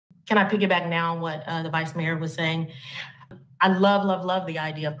Can I piggyback now on what the Vice Mayor was saying? I love, love, love the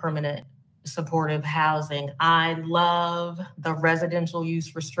idea of permanent supportive housing. I love the residential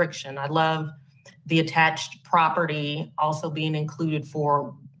use restriction. I love the attached property also being included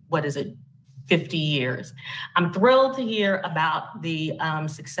for, 50 years. I'm thrilled to hear about the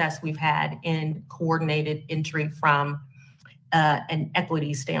success we've had in coordinated entry from an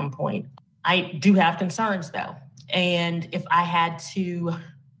equity standpoint. I do have concerns though. And if I had to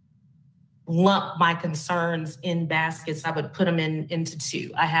lump my concerns in baskets, I would put them into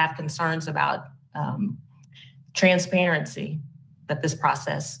two. I have concerns about transparency that this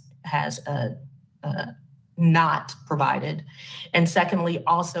process has not provided. And secondly,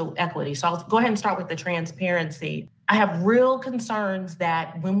 also equity. So I'll go ahead and start with the transparency. I have real concerns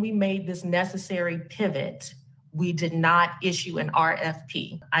that when we made this necessary pivot, we did not issue an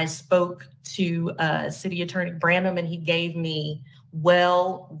RFP. I spoke to City Attorney Branham, and he gave me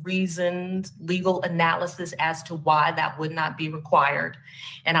well-reasoned legal analysis as to why that would not be required.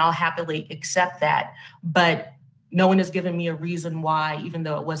 And I'll happily accept that. But no one has given me a reason why, even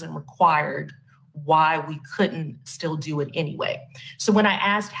though it wasn't required, why we couldn't still do it anyway. So when I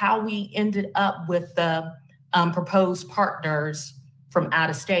asked how we ended up with the proposed partners from out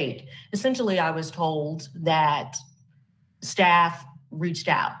of state, essentially I was told that staff reached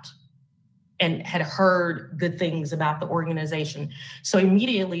out and had heard good things about the organization. So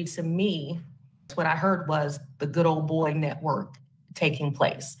immediately to me, what I heard was the good old boy network taking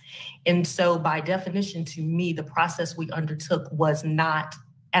place. And so by definition, to me, the process we undertook was not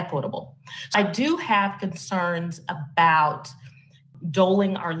equitable. I do have concerns about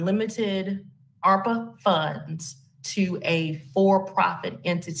doling our limited ARPA funds to a for-profit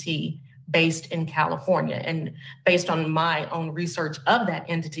entity based in California. And based on my own research of that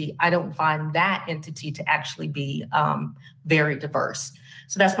entity, I don't find that entity to actually be very diverse.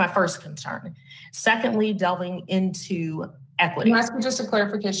 So that's my first concern. Secondly, delving into equity. Can I ask you just a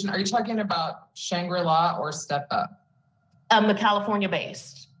clarification? Are you talking about Shangri-La or Step Up? The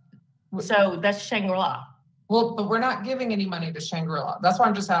California-based. So that's Shangri-La. Well, but we're not giving any money to Shangri-La. That's why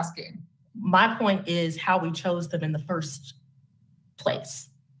I'm just asking. My point is how we chose them in the first place,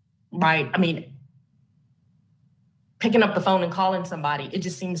 right? I mean, picking up the phone and calling somebody, it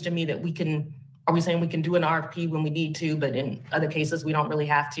just seems to me that are we saying we can do an RFP when we need to, but in other cases, we don't really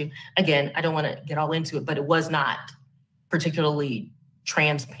have to? Again, I don't want to get all into it, but it was not particularly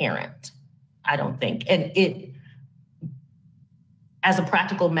transparent, I don't think. And it, as a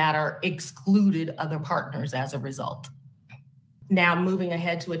practical matter, excluded other partners as a result. Now, moving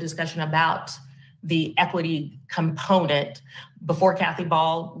ahead to a discussion about the equity component, before Kathy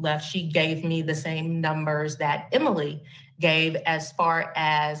Ball left, she gave me the same numbers that Emily gave as far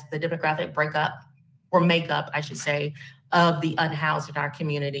as the demographic breakup, or makeup, I should say, of the unhoused in our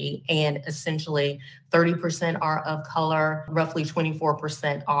community. And essentially 30% are of color, roughly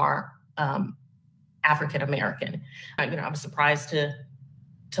 24% are African-American. I was surprised to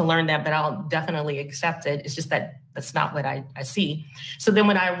learn that, but I'll definitely accept it. It's just that that's not what I see. So then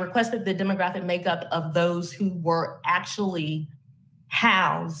when I requested the demographic makeup of those who were actually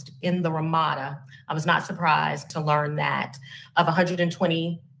housed in the Ramada, I was not surprised to learn that of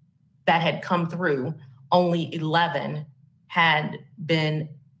 120 that had come through, only 11 had been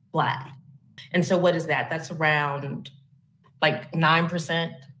Black. And so what is that? That's around like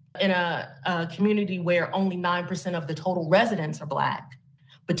 9%. In a community where only 9% of the total residents are Black,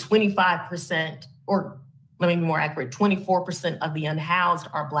 but 25%, or let me be more accurate, 24% of the unhoused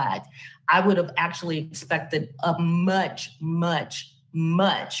are Black, I would have actually expected a much, much,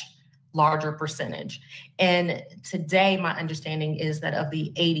 much larger percentage. And today, my understanding is that of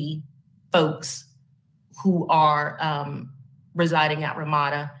the 80 folks who are residing at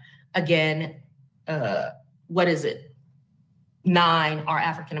Ramada, again, 9 are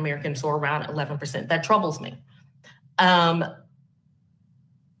African-American, so around 11%. That troubles me.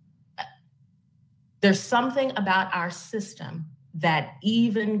 There's something about our system that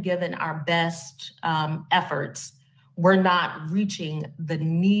even given our best efforts, we're not reaching the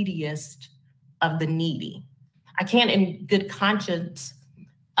neediest of the needy. I can't in good conscience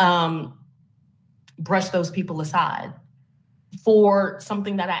brush those people aside for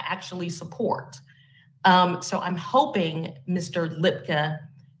something that I actually support. So I'm hoping Mr. Lipka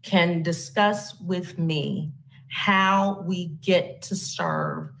can discuss with me how we get to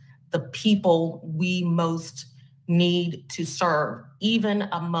serve the people we most need to serve, even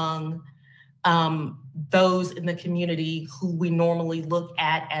among those in the community who we normally look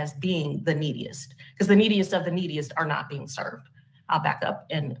at as being the neediest, because the neediest of the neediest are not being served. I'll back up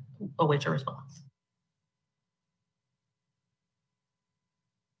and await your response.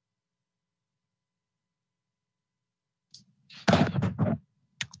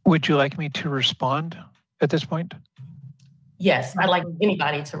 Would you like me to respond at this point? Yes, I'd like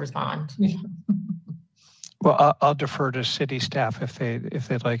anybody to respond. Well, I'll defer to city staff if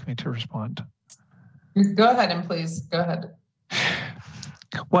they'd like me to respond. Go ahead and please go ahead.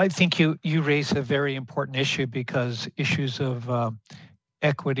 Well, I think you raise a very important issue because issues of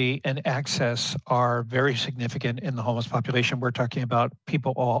equity and access are very significant in the homeless population. We're talking about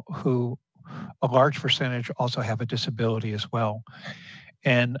people who a large percentage also have a disability as well.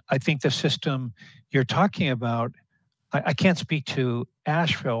 And I think the system you're talking about, I can't speak to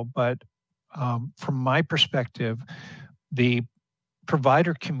Asheville, but from my perspective, the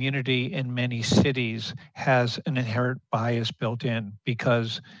provider community in many cities has an inherent bias built in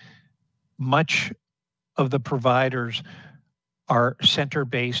because much of the providers are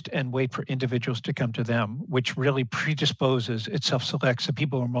center-based and wait for individuals to come to them, which really predisposes, it self-selects the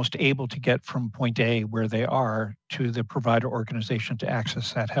people who are most able to get from point A where they are to the provider organization to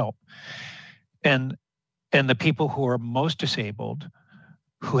access that help. And the people who are most disabled,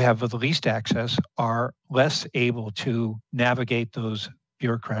 who have the least access, are less able to navigate those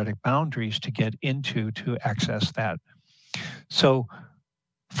bureaucratic boundaries to get into to access that. So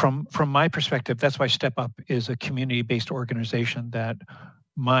from my perspective, that's why Step Up is a community-based organization that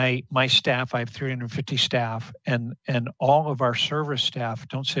my staff, I have 350 staff, and all of our service staff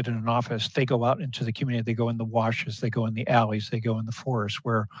don't sit in an office. They go out into the community. They go in the washes, they go in the alleys, they go in the forests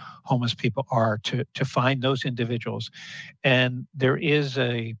where homeless people are to find those individuals. And there is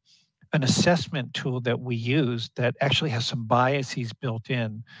an assessment tool that we use that actually has some biases built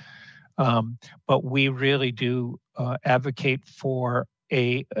in. But we really do advocate for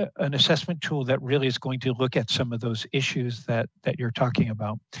an assessment tool that really is going to look at some of those issues that you're talking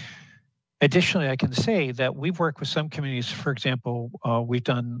about. Additionally, I can say that we've worked with some communities. For example, we've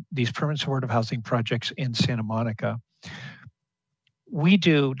done these permanent supportive housing projects in Santa Monica. We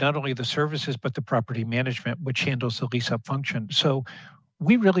do not only the services, but the property management, which handles the lease-up function. So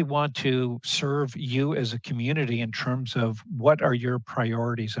we really want to serve you as a community in terms of what are your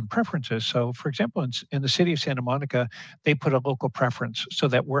priorities and preferences. So for example, in the city of Santa Monica, they put a local preference so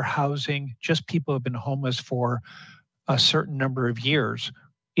that we're housing just people who have been homeless for a certain number of years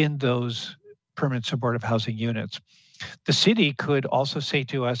in those permanent supportive housing units. The city could also say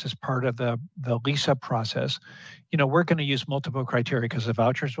to us as part of the lease-up process, you know, we're going to use multiple criteria because the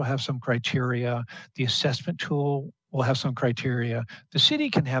vouchers will have some criteria, the assessment tool will have some criteria. The city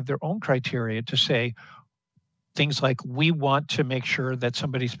can have their own criteria to say things like, we want to make sure that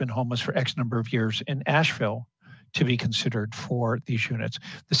somebody's been homeless for X number of years in Asheville to be considered for these units.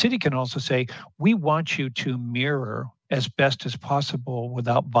 The city can also say, we want you to mirror as best as possible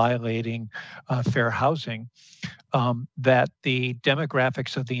without violating fair housing, that the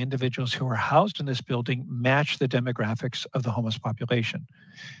demographics of the individuals who are housed in this building match the demographics of the homeless population.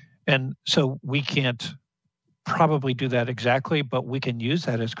 And so we can't probably do that exactly, but we can use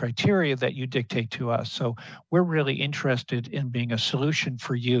that as criteria that you dictate to us. So we're really interested in being a solution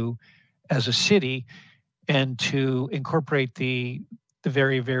for you as a city and to incorporate the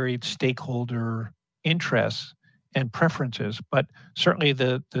very varied stakeholder interests and preferences. But certainly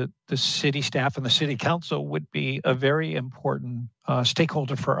the city staff and the city council would be a very important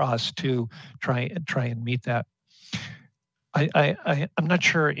stakeholder for us to try and meet that. I'm not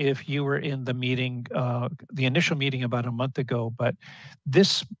sure if you were in the meeting, the initial meeting about a month ago, but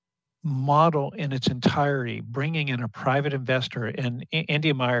this model in its entirety, bringing in a private investor, and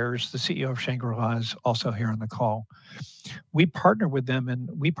Andy Myers, the CEO of Shangri-La, is also here on the call. We partner with them, and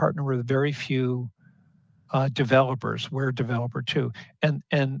we partner with very few developers. We're a developer too, and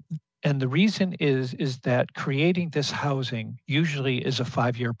the reason is that creating this housing usually is a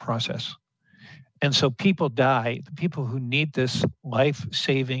 5-year process. And so people die, the people who need this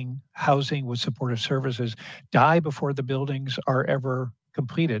life-saving housing with supportive services die before the buildings are ever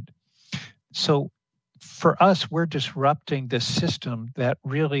completed. So for us, we're disrupting this system that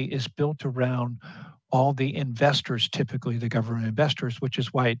really is built around all the investors, typically the government investors, which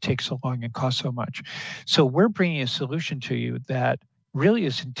is why it takes so long and costs so much. So we're bringing a solution to you that really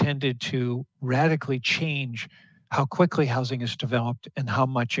is intended to radically change how quickly housing is developed and how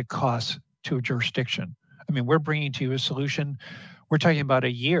much it costs to a jurisdiction. I mean, we're bringing to you a solution. We're talking about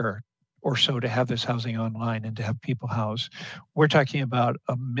a year or so to have this housing online and to have people housed. We're talking about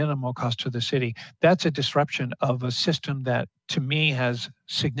a minimal cost to the city. That's a disruption of a system that, to me, has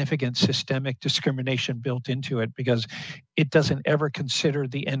significant systemic discrimination built into it because it doesn't ever consider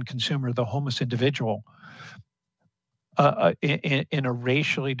the end consumer, the homeless individual, in a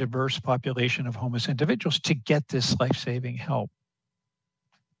racially diverse population of homeless individuals to get this life-saving help.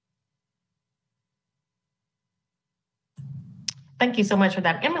 Thank you so much for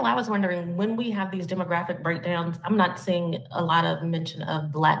that. Emily, I was wondering, when we have these demographic breakdowns, I'm not seeing a lot of mention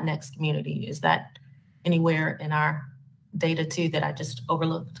of the Latinx community. Is that anywhere in our data too that I just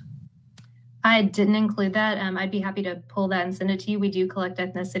overlooked? I didn't include that. I'd be happy to pull that and send it to you. We do collect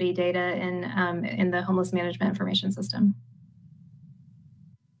ethnicity data in the homeless management information system.